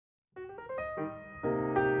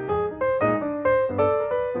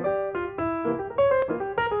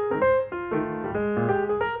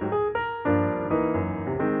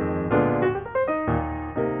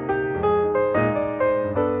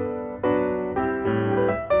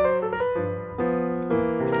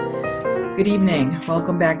Good evening.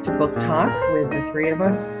 Welcome back to Book Talk with the three of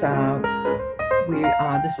us.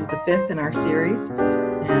 This is the fifth in our series,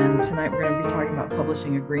 and tonight we're going to be talking about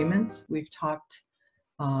publishing agreements. We've talked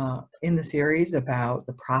in the series about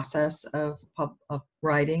the process of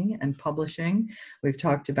writing and publishing. We've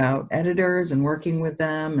talked about editors and working with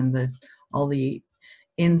them and all the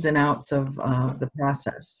ins and outs of the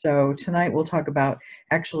process. So tonight we'll talk about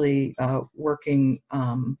actually working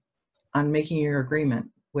on making your agreement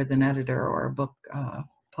with an editor or a book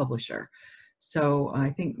publisher. So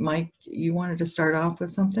I think, Mike, you wanted to start off with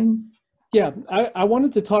something? Yeah, I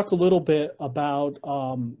wanted to talk a little bit about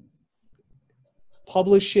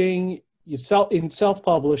publishing in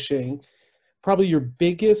self-publishing. Probably your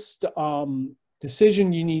biggest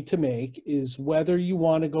decision you need to make is whether you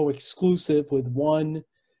want to go exclusive with one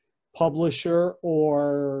publisher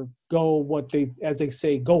or go as they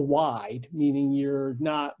say, go wide, meaning you're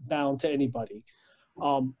not bound to anybody.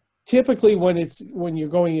 Typically when you're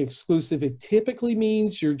going exclusive, it typically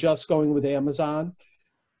means you're just going with Amazon.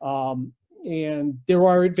 And there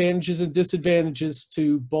are advantages and disadvantages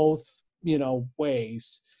to both,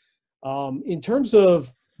 ways. In terms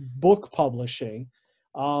of book publishing,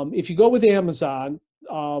 if you go with Amazon,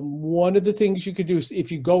 one of the things you could do is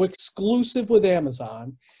if you go exclusive with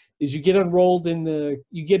Amazon is you get enrolled in the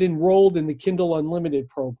Kindle Unlimited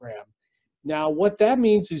program. Now, what that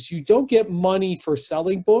means is you don't get money for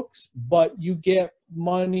selling books, but you get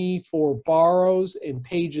money for borrows and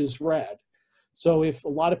pages read. So if a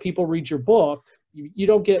lot of people read your book, you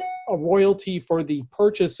don't get a royalty for the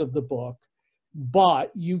purchase of the book,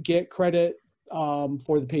 but you get credit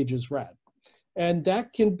for the pages read. And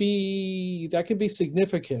that can be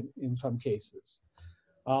significant in some cases.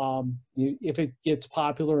 If it gets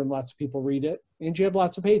popular and lots of people read it, and you have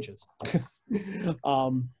lots of pages.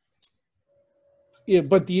 Yeah,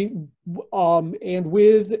 but and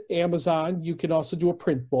with Amazon, you can also do a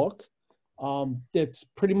print book. That's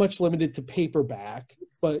pretty much limited to paperback,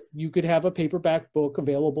 but you could have a paperback book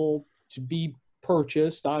available to be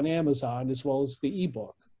purchased on Amazon as well as the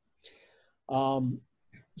ebook.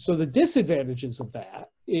 So the disadvantages of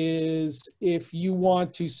that is if you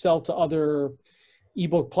want to sell to other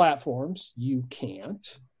ebook platforms, you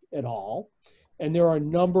can't at all. And there are a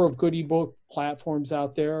number of good ebook platforms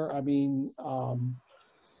out there. I mean,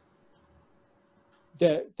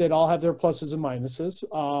 that all have their pluses and minuses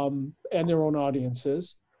and their own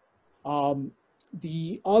audiences.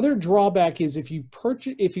 The other drawback is if you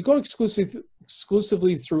go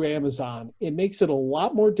exclusively through Amazon, it makes it a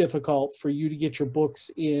lot more difficult for you to get your books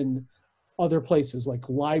in other places like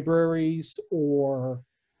libraries or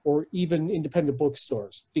even independent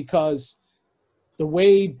bookstores, because the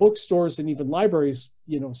way bookstores and even libraries,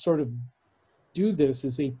 sort of do this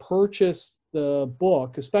is they purchase the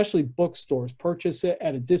book, especially bookstores, purchase it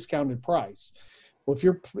at a discounted price. Well,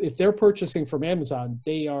 if they're purchasing from Amazon,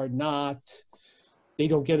 they don't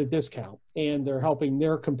get a discount, and they're helping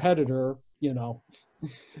their competitor,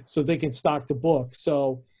 so they can stock the book.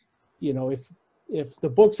 So, if the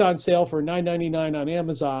book's on sale for $9.99 on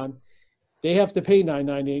Amazon, they have to pay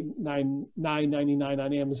 $9.99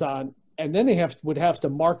 on Amazon. And then they would have to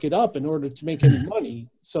mark it up in order to make any money.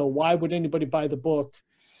 So why would anybody buy the book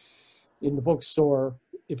in the bookstore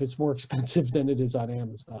if it's more expensive than it is on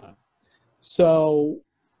Amazon? So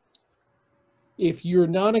if you're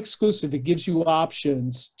non-exclusive, it gives you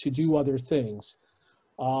options to do other things.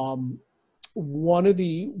 One of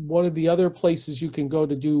the other places you can go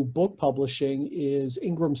to do book publishing is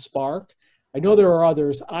Ingram Spark. I know there are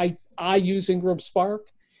others. I use Ingram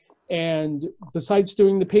Spark. And besides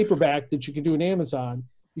doing the paperback that you can do in Amazon,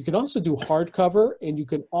 you can also do hardcover, and you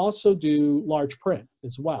can also do large print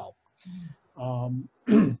as well.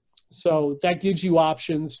 So that gives you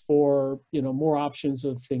options for, more options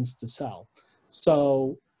of things to sell.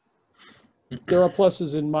 So there are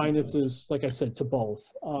pluses and minuses, like I said, to both.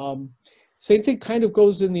 Same thing kind of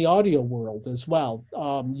goes in the audio world as well.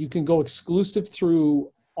 You can go exclusive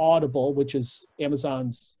through Audible, which is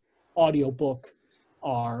Amazon's audiobook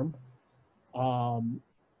arm,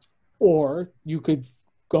 or you could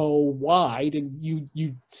go wide and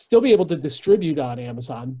you'd still be able to distribute on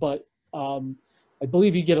Amazon, but I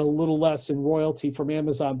believe you get a little less in royalty from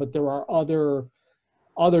Amazon, but there are other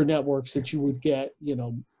networks that you would get,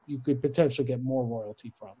 you could potentially get more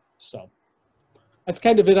royalty from. So that's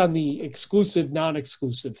kind of it on the exclusive,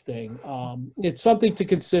 non-exclusive thing. It's something to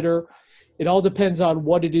consider. It all depends on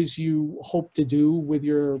what it is you hope to do with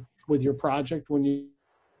your project when you.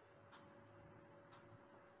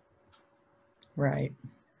 Right.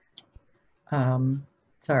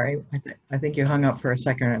 Sorry, I think you hung up for a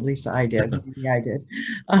second, or at least I did. Maybe I did.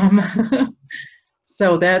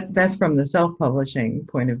 So that's from the self-publishing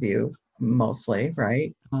point of view, mostly,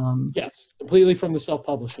 right? Yes, completely from the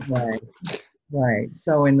self-publishing. Right, right.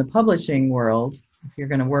 So in the publishing world, if you're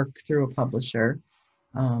going to work through a publisher,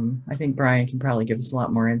 I think Brian can probably give us a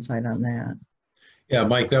lot more insight on that. Yeah,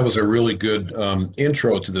 Mike, that was a really good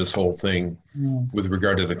intro to this whole thing Yeah. with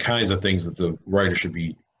regard to the kinds of things that the writer should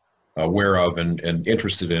be aware of and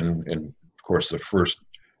interested in. And of course, the first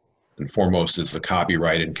and foremost is the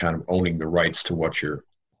copyright and kind of owning the rights to what you're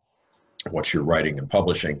writing and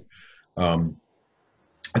publishing.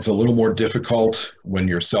 It's a little more difficult when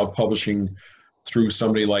you're self-publishing through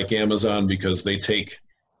somebody like Amazon, because they take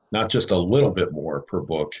not just a little bit more per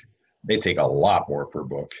book, they take a lot more per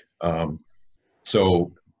book.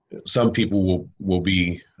 So some people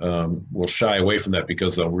will shy away from that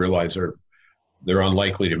because they'll realize they're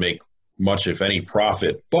unlikely to make much, if any,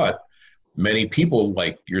 profit. But many people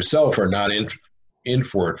like yourself are not in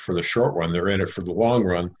for it for the short run. They're in it for the long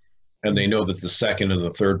run, and they know that the second and the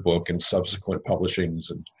third book and subsequent publishings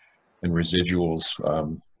and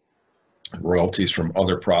residuals, royalties from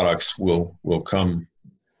other products will come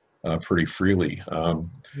pretty freely.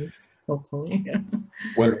 Hopefully.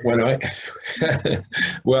 When I,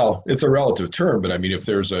 well, it's a relative term, but I mean, if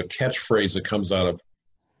there's a catchphrase that comes out of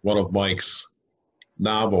one of Mike's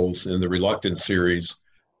novels in the Reluctant series,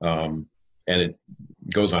 and it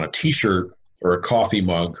goes on a T-shirt or a coffee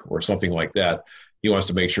mug or something like that, he wants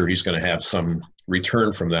to make sure he's going to have some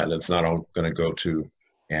return from that, and it's not all going to go to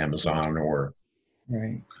Amazon or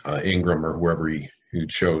Right. Ingram or whoever he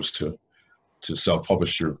chose to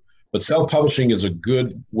self-publish through. But self-publishing is a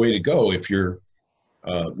good way to go if you're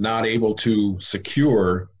not able to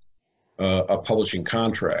secure a publishing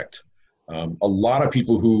contract. A lot of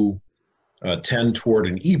people who tend toward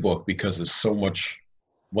an ebook because it's so much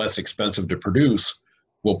less expensive to produce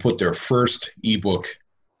will put their first ebook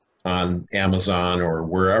on Amazon or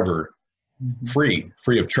wherever free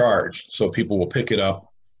of charge. So people will pick it up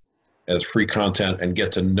as free content and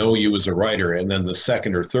get to know you as a writer. And then the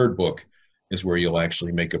second or third book is where you'll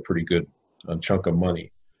actually make a pretty good chunk of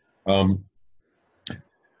money. From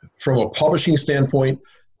a publishing standpoint,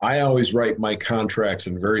 I always write my contracts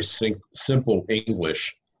in very simple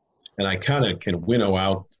English, and I kind of can winnow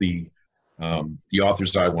out the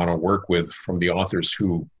authors I want to work with from the authors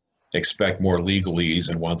who expect more legalese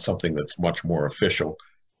and want something that's much more official.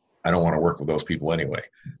 I don't want to work with those people anyway.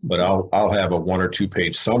 But I'll have a 1 or 2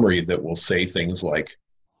 page summary that will say things like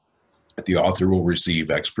the author will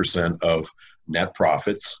receive X% of net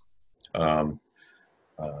profits. The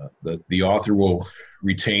author will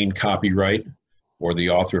retain copyright, or the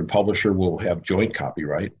author and publisher will have joint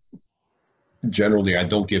copyright. Generally, I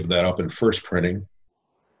don't give that up in first printing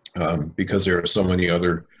because there are so many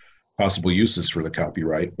other possible uses for the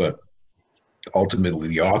copyright, but ultimately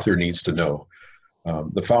the author needs to know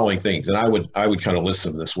the following things, and I would kind of list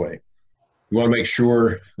them this way. You want to make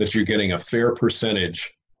sure that you're getting a fair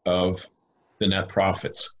percentage of the net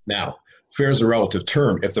profits. Now, fair is a relative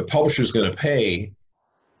term. If the publisher is going to pay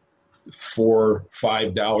 $4,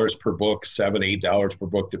 $5 per book, $7, $8 per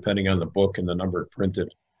book, depending on the book and the number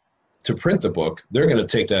printed, to print the book, they're going to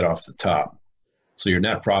take that off the top. So your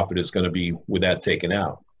net profit is going to be with that taken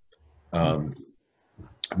out.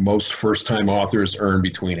 Most first-time authors earn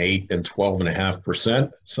between 8 and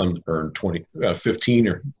 12.5%. Some earn 15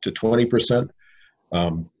 to 20%,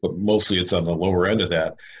 but mostly it's on the lower end of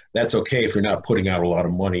that. That's okay if you're not putting out a lot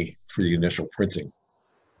of money for the initial printing.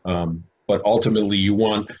 But ultimately, you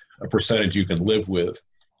want a percentage you can live with.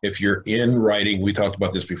 If you're in writing, we talked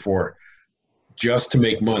about this before, just to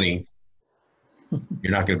make money,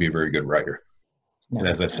 you're not going to be a very good writer. And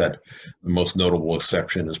as I said, the most notable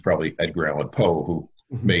exception is probably Edgar Allan Poe, who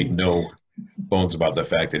made no bones about the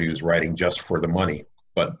fact that he was writing just for the money,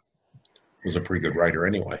 but was a pretty good writer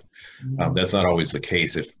anyway. That's not always the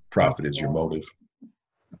case if profit is your motive.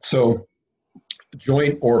 So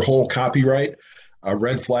joint or whole copyright, a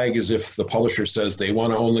red flag is if the publisher says they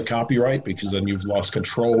want to own the copyright, because then you've lost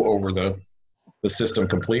control over the system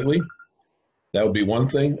completely. That would be one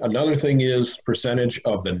thing. Another thing is percentage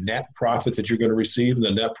of the net profit that you're going to receive. And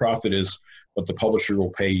the net profit is what the publisher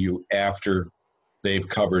will pay you after they've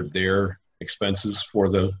covered their expenses for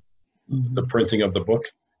the printing of the book.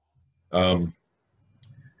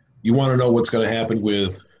 You want to know what's going to happen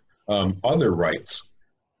with other rights.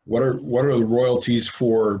 What are the royalties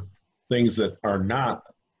for things that are not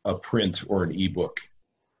a print or an ebook?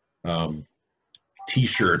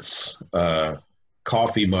 T-shirts,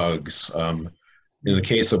 coffee mugs. In the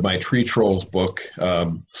case of my Tree Trolls book,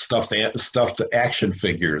 stuffed action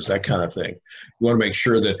figures, that kind of thing. You want to make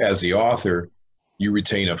sure that as the author, you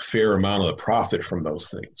retain a fair amount of the profit from those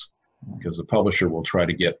things. because the publisher will try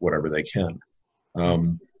to get whatever they can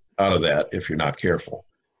out of that if you're not careful.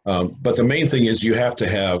 But the main thing is you have to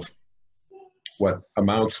have what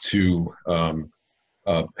amounts to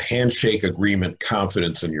a handshake agreement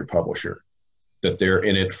confidence in your publisher, that they're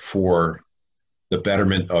in it for the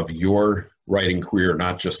betterment of your writing career,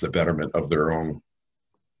 not just the betterment of their own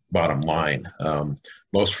bottom line.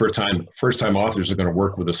 Most first-time authors are going to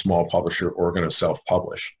work with a small publisher or going to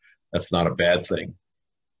self-publish. That's not a bad thing.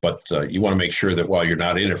 But you want to make sure that while you're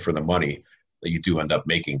not in it for the money, that you do end up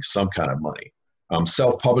making some kind of money.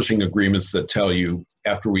 Self-publishing agreements that tell you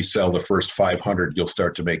after we sell the first 500, you'll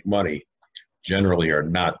start to make money, generally are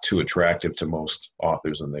not too attractive to most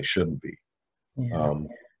authors, and they shouldn't be. Yeah.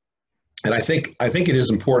 And I think it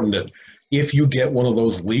is important that if you get one of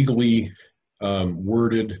those legally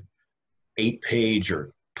worded 8-page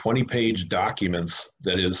or 20-page documents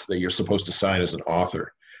that you're supposed to sign as an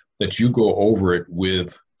author, that you go over it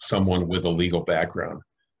with someone with a legal background,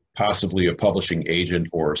 possibly a publishing agent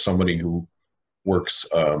or somebody who works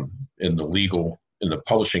in the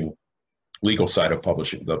publishing legal side of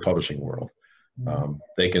the publishing world.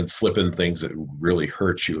 They can slip in things that really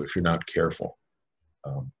hurt you if you're not careful.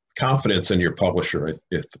 Confidence in your publisher,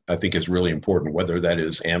 I think, is really important, whether that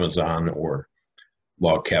is Amazon or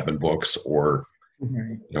Log Cabin Books or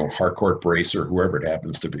Harcourt Brace or whoever it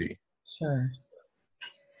happens to be. Sure.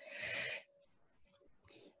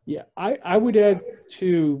 Yeah, I would add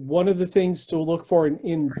to one of the things to look for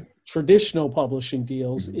in traditional publishing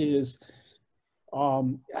deals is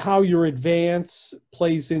how your advance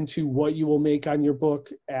plays into what you will make on your book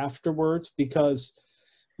afterwards, because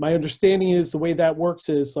my understanding is the way that works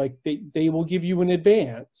is like they will give you an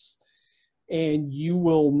advance and you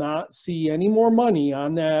will not see any more money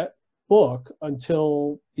on that book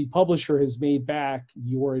until the publisher has made back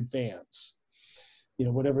your advance,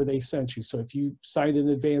 whatever they sent you. So if you signed an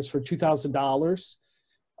advance for $2,000,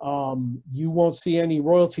 you won't see any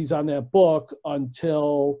royalties on that book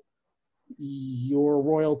until your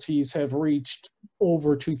royalties have reached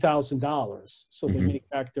over $2,000. So they make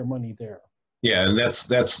back their money there. Yeah, and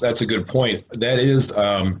that's a good point. That is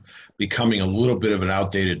becoming a little bit of an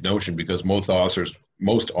outdated notion, because most authors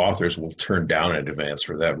will turn down an advance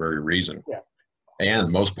for that very reason. Yeah.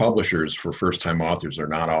 And most publishers for first-time authors are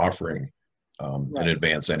not offering an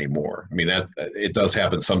advance anymore. I mean, that it does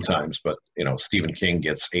happen sometimes, but Stephen King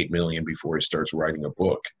gets $8 million before he starts writing a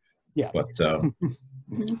book. Yeah. But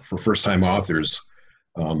for first-time authors,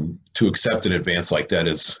 to accept an advance like that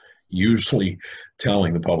is usually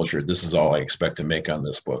telling the publisher, this is all I expect to make on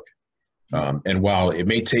this book. And while it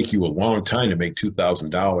may take you a long time to make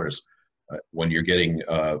 $2,000, when you're getting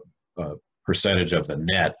a percentage of the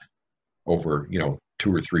net over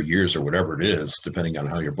 2 or 3 years or whatever it is, depending on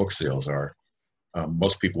how your book sales are,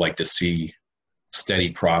 most people like to see steady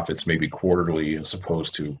profits, maybe quarterly, as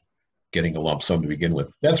opposed to getting a lump sum to begin with.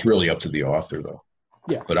 That's really up to the author, though.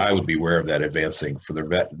 Yeah. But I would be aware of that advancing for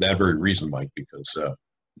that very reason, Mike, because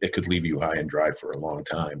it could leave you high and dry for a long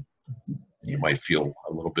time. You might feel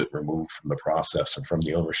a little bit removed from the process and from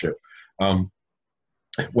the ownership.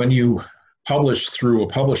 When you publish through a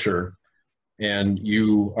publisher and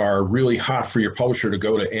you are really hot for your publisher to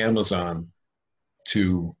go to Amazon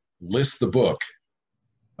to list the book,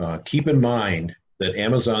 keep in mind that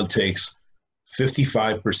Amazon takes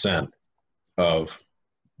 55% of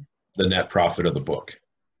the net profit of the book.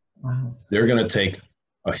 Wow. They're going to take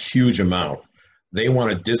a huge amount. They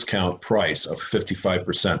want a discount price of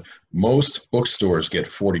 55%. Most bookstores get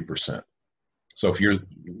 40%. So if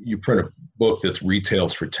you print a book that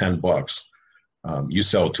retails for $10, you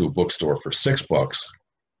sell it to a bookstore for $6,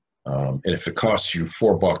 and if it costs you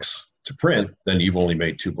 $4 to print, then you've only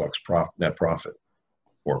made $2 net profit,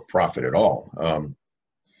 or profit at all.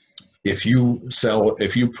 If you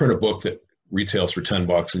print a book that retails for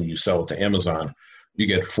 $10 and you sell it to Amazon, you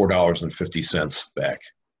get $4.50 back.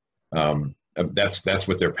 That's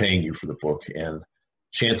what they're paying you for the book, and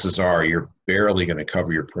chances are you're barely going to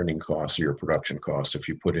cover your printing costs or your production costs if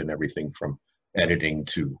you put in everything from editing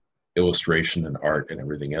to illustration and art and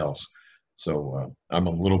everything else. So I'm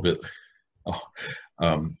a little bit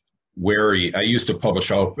wary. I used to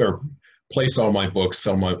place all my books,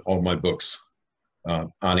 sell all my books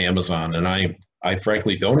on Amazon, and I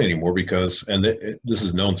frankly don't anymore, because, and this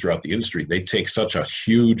is known throughout the industry, they take such a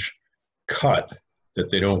huge cut that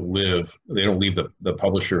they don't leave the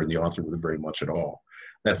publisher and the author with very much at all.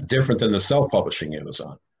 That's different than the self-publishing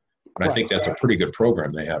Amazon. And I think that's a pretty good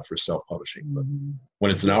program they have for self-publishing. But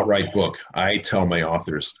when it's an outright book, I tell my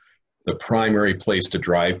authors, the primary place to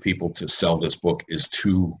drive people to sell this book is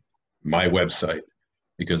to my website,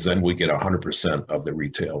 because then we get 100% of the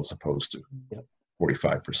retail as opposed to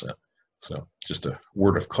 45%. So just a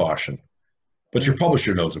word of caution. But your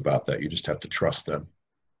publisher knows about that. You just have to trust them.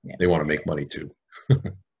 Yeah. They want to make money too.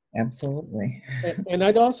 Absolutely. And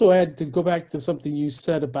I'd also add, to go back to something you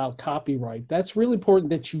said about copyright, that's really important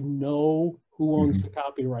that you know who owns the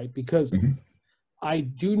copyright, because I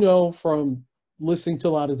do know from listening to a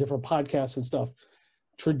lot of different podcasts and stuff,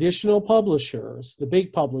 traditional publishers, the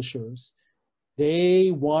big publishers,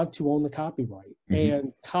 they want to own the copyright.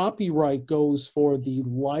 And copyright goes for the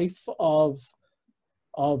life of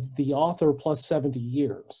the author plus 70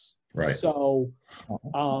 years. Right. So,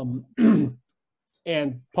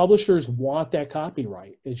 and publishers want that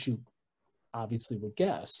copyright, as you obviously would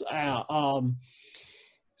guess.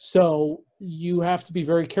 So you have to be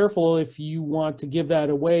very careful if you want to give that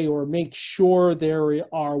away, or make sure there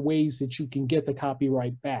are ways that you can get the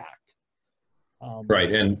copyright back.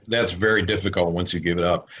 Right, and that's very difficult once you give it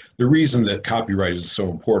up. The reason that copyright is so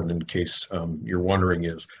important, in case you're wondering,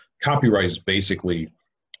 is copyright is basically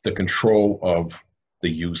the control of the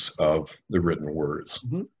use of the written words.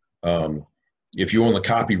 If you own the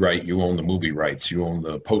copyright, you own the movie rights, you own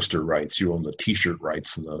the poster rights, you own the t-shirt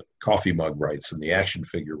rights and the coffee mug rights and the action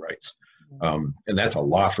figure rights. And that's a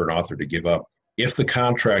lot for an author to give up. If the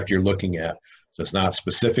contract you're looking at does not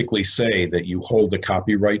specifically say that you hold the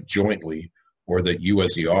copyright jointly, or that you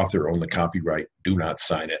as the author own the copyright, do not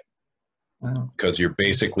sign it. Because you're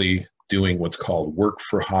basically doing what's called work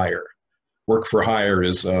for hire. Work for hire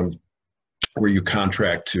is where you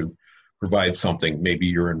contract to provide something. Maybe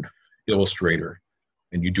you're an illustrator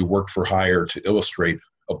and you do work for hire to illustrate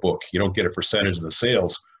a book. You don't get a percentage of the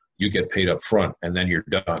sales, you get paid up front, and then you're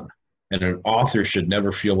done. And an author should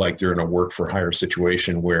never feel like they're in a work for hire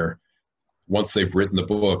situation where once they've written the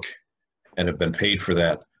book and have been paid for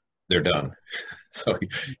that, they're done. So you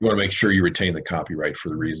want to make sure you retain the copyright for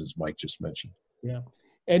the reasons Mike just mentioned. Yeah.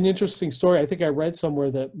 An interesting story. I think I read somewhere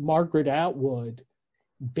that Margaret Atwood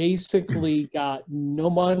basically got no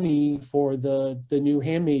money for the new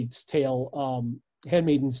Handmaid's Tale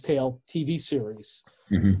TV series,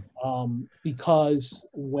 because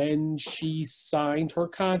when she signed her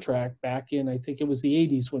contract back in, I think it was the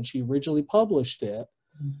 80s when she originally published it,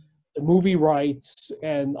 the movie rights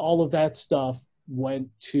and all of that stuff went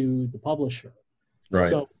to the publisher. Right.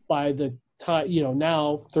 So by the time,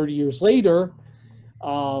 now 30 years later,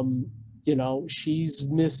 she's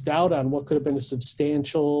missed out on what could have been a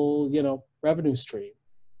substantial, revenue stream.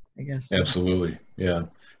 I guess. Absolutely. Yeah.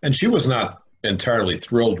 And she was not entirely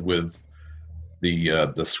thrilled with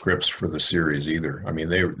the scripts for the series either. I mean,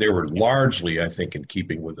 they were largely, I think, in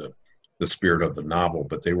keeping with the spirit of the novel,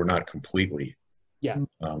 but they were not completely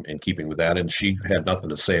in keeping with that. And she had nothing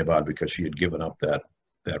to say about it because she had given up that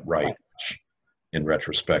right. Which, in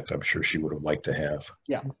retrospect, I'm sure she would have liked to have.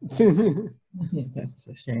 Yeah. That's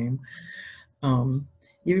a shame.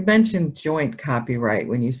 You mentioned joint copyright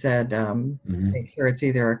when you said make sure it's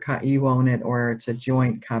either you own it or it's a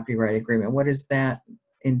joint copyright agreement. What does that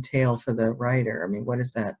entail for the writer? I mean, what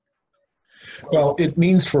is that? Well, it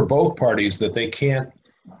means for both parties that they can't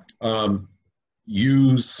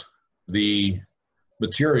use the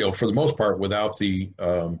material, for the most part, without the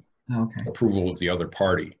approval of the other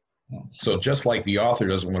party. So just like the author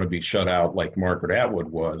doesn't want to be shut out like Margaret Atwood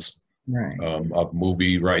was, of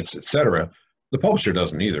movie rights, etc., the publisher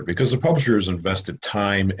doesn't either, because the publisher has invested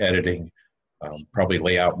time editing, probably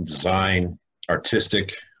layout and design,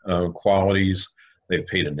 artistic qualities. They've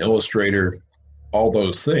paid an illustrator, all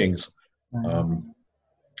those things. And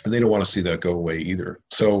they don't want to see that go away either.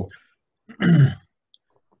 So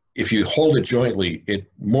if you hold it jointly, it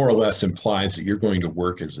more or less implies that you're going to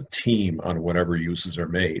work as a team on whatever uses are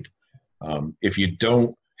made. If you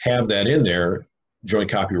don't have that in there, joint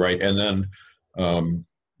copyright, and then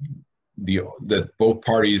that both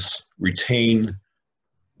parties retain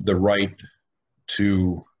the right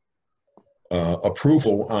to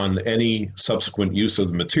approval on any subsequent use of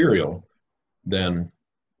the material, then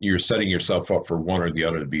you're setting yourself up for one or the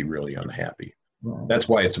other to be really unhappy. That's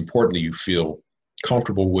why it's important that you feel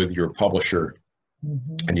comfortable with your publisher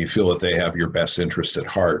and you feel that they have your best interest at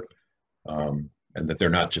heart, and that they're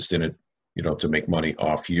not just in it, to make money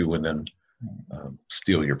off you and then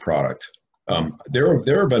steal your product. There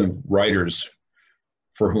have been writers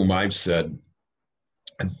for whom I've said,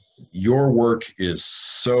 your work is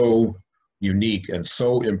so unique and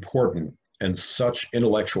so important and such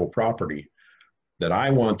intellectual property that I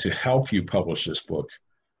want to help you publish this book,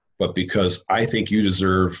 but because I think you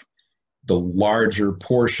deserve the larger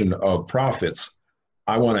portion of profits,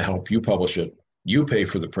 I want to help you publish it. You pay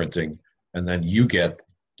for the printing, and then you get,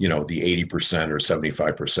 the 80% or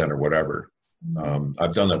 75% or whatever.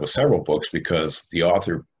 I've done that with several books because the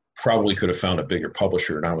author probably could have found a bigger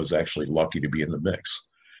publisher, and I was actually lucky to be in the mix.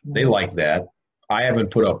 They like that. I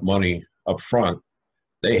haven't put up money up front.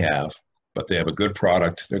 They have, but they have a good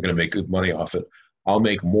product. They're going to make good money off it. I'll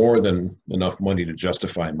make more than enough money to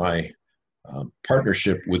justify my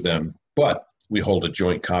partnership with them, but we hold a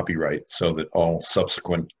joint copyright so that all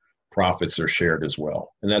subsequent profits are shared as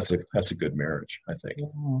well. And that's a good marriage, I think.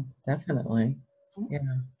 Yeah, definitely. Yeah.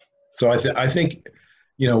 So I think,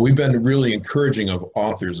 we've been really encouraging of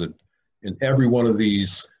authors that in every one of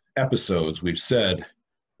these episodes, we've said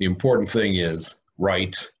the important thing is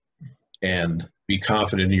write and be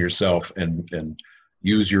confident in yourself and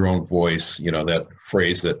use your own voice. That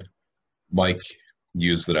phrase that Mike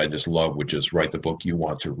used that I just love, which is write the book you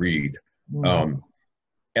want to read. And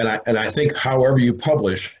I think however you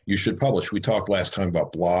publish, you should publish. We talked last time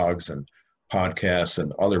about blogs and podcasts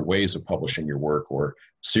and other ways of publishing your work, or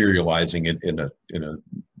serializing it in a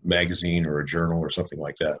magazine or a journal or something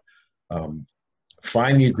like that.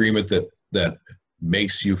 Find the agreement that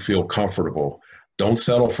makes you feel comfortable. Don't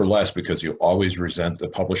settle for less, because you'll always resent the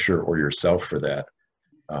publisher or yourself for that.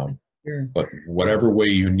 Sure. But whatever way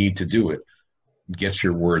you need to do it, get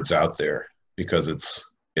your words out there, because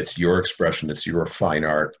it's your expression, it's your fine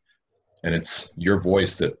art, and it's your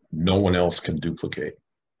voice that no one else can duplicate.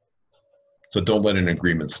 So don't let an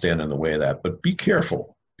agreement stand in the way of that, but be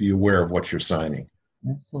careful. Be aware of what you're signing.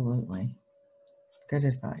 Absolutely. Good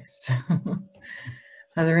advice.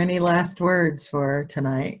 Are there any last words for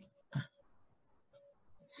tonight?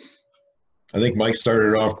 I think Mike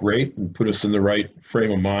started off great and put us in the right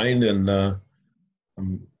frame of mind. And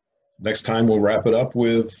next time we'll wrap it up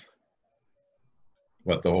with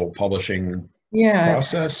the whole publishing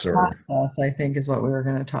process, or process, I think, is what we were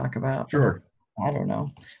going to talk about. Sure. I don't know.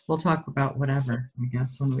 We'll talk about whatever, I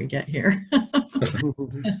guess, when we get here.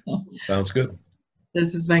 Sounds good.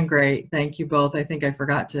 This has been great. Thank you both. I think I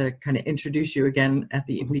forgot to kind of introduce you again at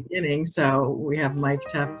the beginning. So we have Mike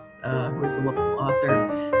Tefft, who is a local author,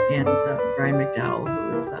 and Brian McDowell,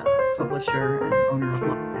 who is a publisher and owner of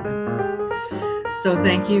Local Books. So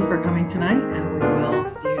thank you for coming tonight, and we will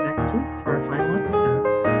see you next week for our final episode.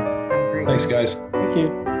 Have a great Thanks, guys. Thank you.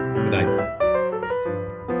 Good night.